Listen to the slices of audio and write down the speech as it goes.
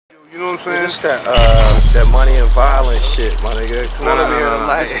You know what I'm saying? This that money and violence shit, my nigga. Come on over here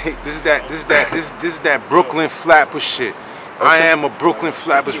tonight. This is that Brooklyn Flappers shit. Okay. I am a Brooklyn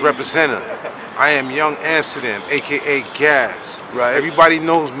Flappers representative. I am Young Amsterdam, aka Gas. Right. Everybody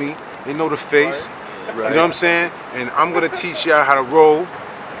knows me. They know the face. Right. You know what I'm saying? And I'm gonna teach y'all how to roll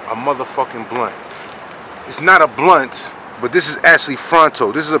a motherfucking blunt. It's not a blunt, but this is actually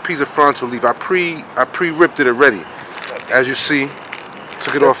Fronto. This is a piece of Fronto leaf. I pre-ripped it already. As you see,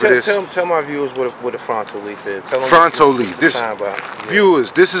 took it off of this. Tell my viewers what a Fronto leaf is. Tell them Fronto leaf.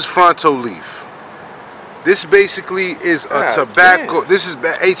 Viewers, this is Fronto leaf. This basically is a tobacco. Damn. This is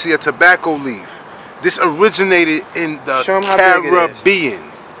actually a tobacco leaf. This originated in the Caribbean.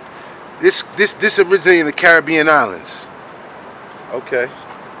 This originated in the Caribbean islands. Okay.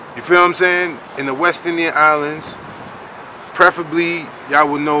 You feel what I'm saying? In the West Indian Islands, preferably y'all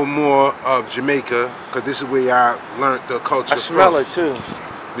would know more of Jamaica, because this is where y'all learned the culture. I smell it too.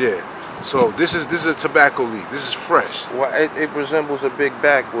 Yeah. So this is a tobacco leaf. This is fresh. Well, it resembles a big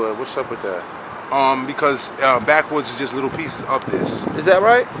backwood. What's up with that? Because backwoods is just little pieces of this. Is that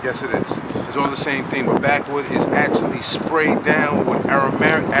right? Yes, it is. It's all the same thing, but backwood is actually sprayed down with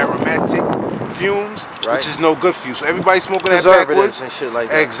aromatic fumes, right, which is no good for you. So everybody smoking that backwoods and shit like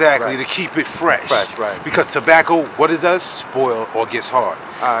that. Exactly, right, to keep it fresh. Fresh, right. Because tobacco, what it does, spoil or gets hard.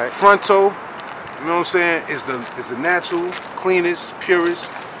 All right. Fronto, you know what I'm saying, is the natural, cleanest, purest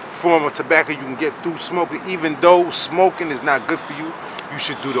form of tobacco you can get through smoking. Even though smoking is not good for you, you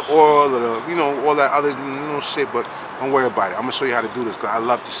should do the oil or the, you know, all that other shit, but don't worry about it. I'm gonna show you how to do this because I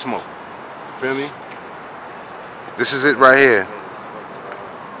love to smoke. Feel me? This is it right here.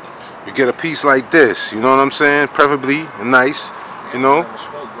 You get a piece like this, you know what I'm saying? Preferably nice, you know.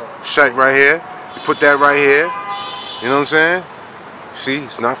 Shite right here. You put that right here. You know what I'm saying? See,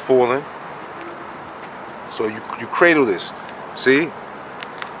 it's not falling. So you cradle this. See?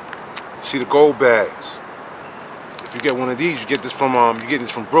 See the gold bags. If you get one of these, you get this from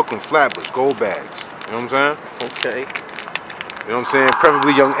Brooklyn Flappers, gold bags. You know what I'm saying? Okay. You know what I'm saying?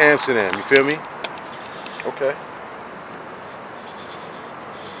 Preferably Young Amsterdam. You feel me? Okay.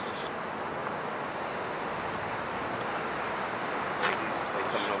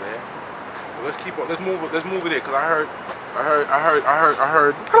 Well, let's keep on. Let's move it there, cause I heard. They're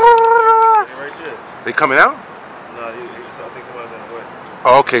right there. They coming out? No, I think somebody's on the way.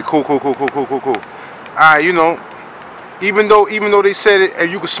 Oh, okay, cool. All right, you know. Even though they said it,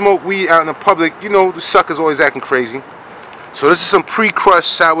 and you can smoke weed out in the public, you know, the suckers always acting crazy. So this is some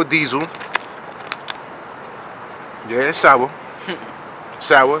pre-crushed sour diesel. Yeah, it's sour.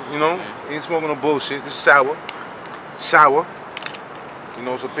 Sour, you know, ain't smoking no bullshit. This is sour. Sour. You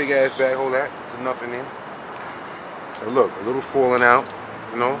know, it's a big ass bag, hold that. There's enough in there. So look, a little falling out,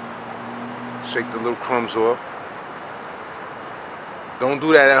 you know. Shake the little crumbs off. Don't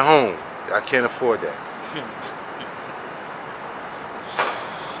do that at home. I can't afford that.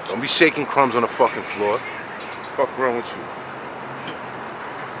 Don't be shaking crumbs on the fucking floor. What's the fuck wrong with you?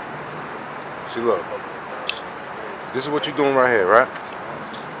 See, look. This is what you're doing right here, right?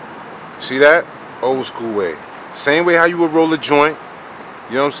 See that? Old school way. Same way how you would roll a joint.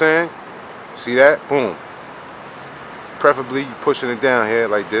 You know what I'm saying? See that? Boom. Preferably you pushing it down here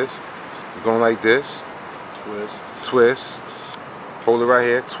like this. You're going like this. Twist. Twist. Hold it right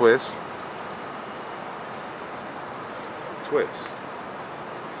here. Twist. Twist.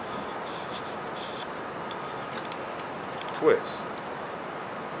 Twist.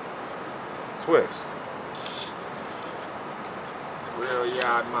 Twist. Real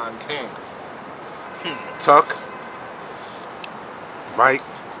yard Montana. Tuck. Bite.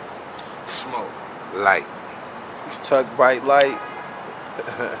 Smoke. Light. Tuck, bite, light.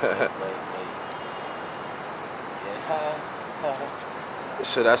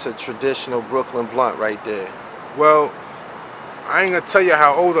 So that's a traditional Brooklyn blunt right there. Well, I ain't gonna tell you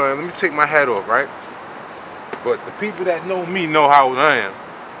how old I am. Let me take my hat off, right? But the people that know me know how old I am.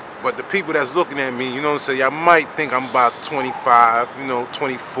 But the people that's looking at me, you know what I'm saying, I might think I'm about 25, you know,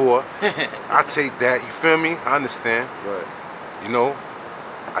 24. I take that, you feel me? I understand. Right. You know,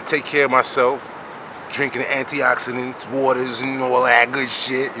 I take care of myself, drinking antioxidants, waters, and all that good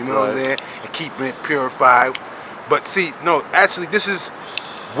shit, you know what I'm saying? And keeping it purified. But see, no, actually, this is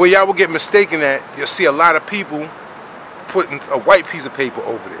where y'all will get mistaken at. You'll see a lot of people putting a white piece of paper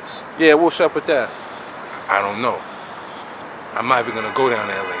over this. Yeah, what's up with that? I don't know. I'm not even gonna go down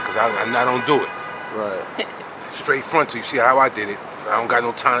to LA because I don't do it. Right. Straight Fronto. You see how I did it. I don't got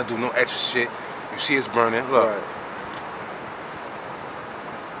no time to do no extra shit. You see it's burning. Look. Right.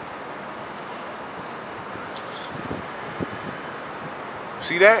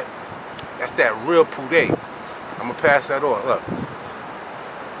 See that? That's that real poulet. I'm gonna pass that on. Look.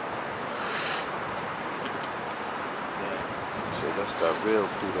 That's that real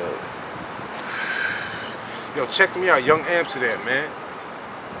Kool-Aid. Yo, check me out, Young Amsterdam, man.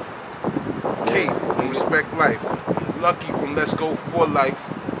 Keith from Respect Life. Lucky from Let's Go for Life.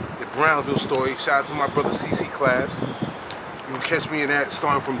 The Brownsville story. Shout out to my brother CC Class. You can catch me in that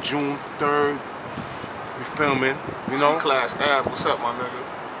starting from June 3rd. We filming, you know. Class Ab, what's up, my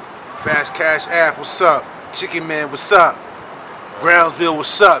nigga? Fast Cash App, what's up? Chicken Man, what's up? Brownsville,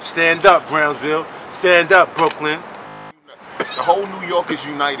 what's up? Stand up, Brownsville. Stand up, Brooklyn. The whole New York is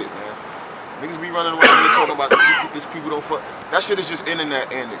united, man. Niggas be running around here talking about this people don't fuck. That shit is just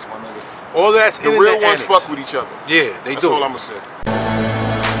internet antics, my nigga. All that's the real ones fuck with each other. Yeah, they do. That's all I'ma say.